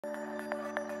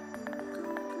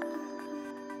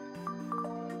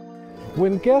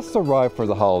When guests arrive for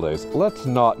the holidays, let's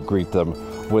not greet them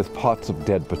with pots of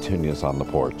dead petunias on the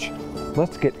porch.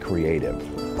 Let's get creative.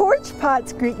 Porch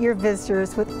pots greet your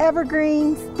visitors with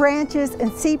evergreens, branches,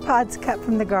 and seed pods cut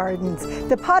from the gardens.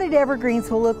 The potted evergreens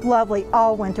will look lovely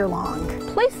all winter long.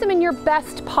 Place them in your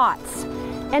best pots,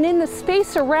 and in the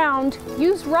space around,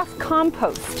 use rough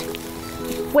compost.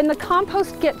 When the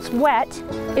compost gets wet,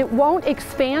 it won't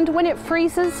expand when it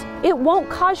freezes. It won't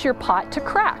cause your pot to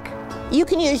crack. You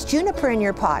can use juniper in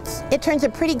your pots. It turns a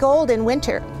pretty gold in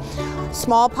winter.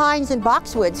 Small pines and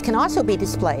boxwoods can also be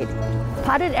displayed.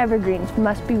 Potted evergreens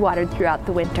must be watered throughout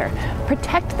the winter.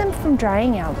 Protect them from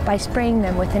drying out by spraying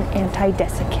them with an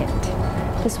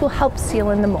anti-desiccant. This will help seal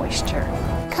in the moisture.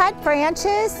 Cut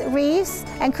branches, wreaths,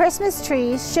 and Christmas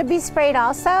trees should be sprayed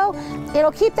also.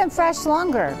 It'll keep them fresh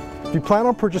longer. If you plan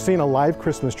on purchasing a live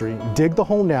Christmas tree, dig the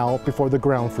hole now before the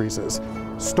ground freezes.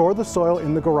 Store the soil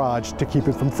in the garage to keep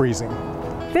it from freezing.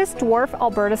 This dwarf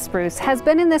Alberta spruce has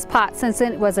been in this pot since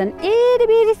it was an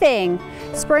itty-bitty thing.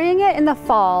 Spraying it in the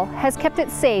fall has kept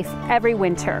it safe every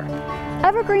winter.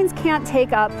 Evergreens can't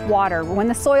take up water when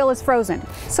the soil is frozen,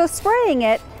 so spraying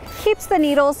it keeps the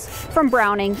needles from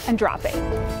browning and dropping.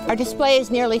 Our display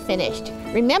is nearly finished.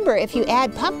 Remember, if you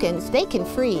add pumpkins, they can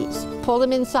freeze. Pull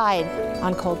them inside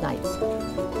on cold nights.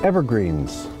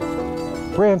 Evergreens,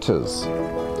 branches,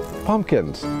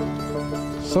 pumpkins.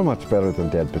 So much better than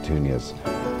dead petunias.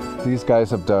 These guys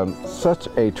have done such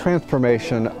a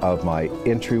transformation of my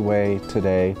entryway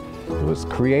today. It was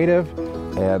creative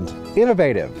and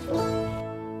innovative.